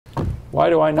Why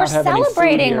do I not have any food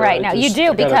celebrating here? right now. You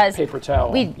do, because paper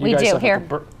towel. we do here.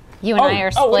 You and I are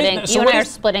splitting a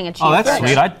cheeseburger. Oh, that's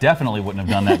sweet. I definitely wouldn't have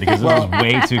done that because this is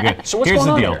way too good. So what's Here's going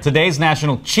the on deal. here? Today's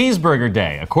National Cheeseburger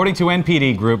Day. According to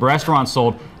NPD Group, restaurants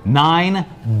sold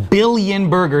 9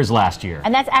 billion burgers last year.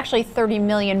 And that's actually 30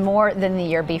 million more than the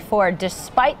year before,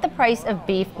 despite the price of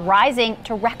beef rising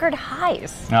to record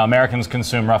highs. Now, Americans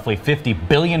consume roughly 50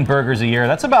 billion burgers a year.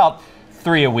 That's about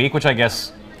 3 a week, which I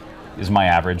guess is my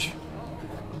average.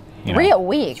 You know. 3 a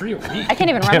week? 3 a week? I can't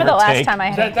even remember the last time I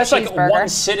had a That's cheeseburger. like one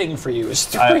sitting for you is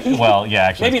 3. Well, yeah,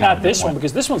 actually. Maybe not this one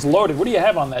because this one's loaded. What do you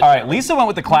have on that? All right, Lisa went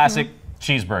with the classic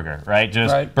cheeseburger, right?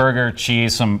 Just burger,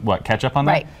 cheese, some, ketchup on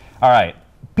that? Right. All right.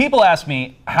 People ask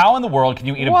me, how in the world can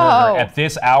you eat a burger at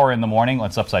this hour in the morning? Well,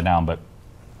 it's upside down, but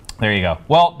there you go.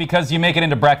 Well, because you make it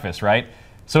into breakfast, right?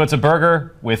 So it's a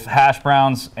burger with hash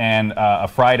browns and a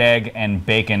fried egg and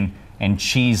bacon and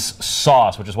cheese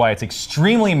sauce, which is why it's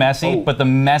extremely messy, but the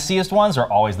messiest ones are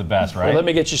always the best, right? Well, let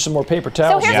me get you some more paper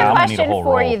towels. So here's a question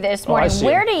for you this morning. I see.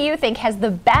 Where do you think has the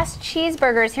best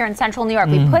cheeseburgers here in Central New York?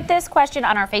 We put this question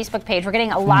on our Facebook page. We're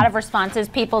getting a lot of responses.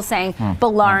 People saying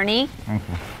Blarney.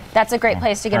 That's a great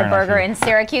place to get a burger in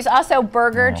Syracuse. Also,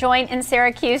 burger joint in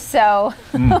Syracuse. So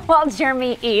while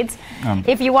Jeremy eats,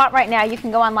 if you want right now, you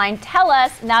can go online. Tell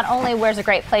us not only where's a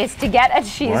great place to get a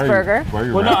cheeseburger.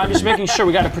 Well, no, I'm just making sure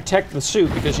we got to protect the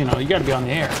soup because, you got to be on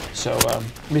the air. So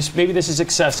maybe this is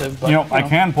excessive. But, I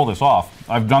can pull this off.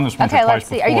 I've done this once or twice let's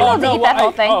see. before. Are you going to eat that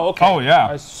whole thing? Oh, okay. Oh, yeah.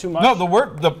 That's too much. No,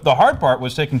 the hard part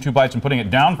was taking 2 bites and putting it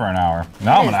down for an hour.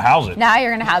 Now I'm going to house it. Now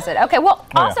you're going to house it. Okay, well,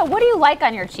 also, what do you like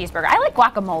on your cheeseburger? I like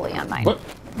guacamole on mine. What?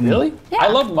 Really? Yeah. I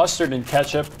love mustard and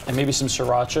ketchup and maybe some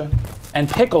siracha and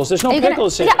pickles. There's no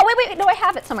pickles here. Yeah, oh, wait, no, I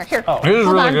have it somewhere. Here. Oh. It is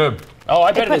really good. Oh,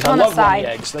 I bet it is. I on the love runny side.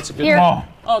 eggs. That's a good Here. one.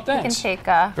 Oh, thanks. You can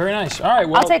take Very nice. All right,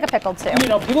 well. I'll take a pickle, too.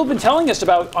 People have been telling us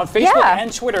about, on Facebook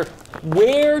and Twitter,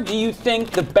 where do you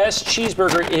think the best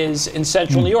cheeseburger is in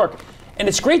Central New York? And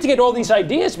it's great to get all these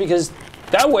ideas because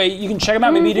that way you can check them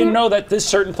out. Maybe you didn't know that this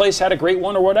certain place had a great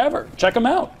one or whatever. Check them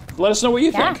out. Let us know what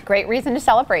you think. Yeah, great reason to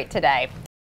celebrate today.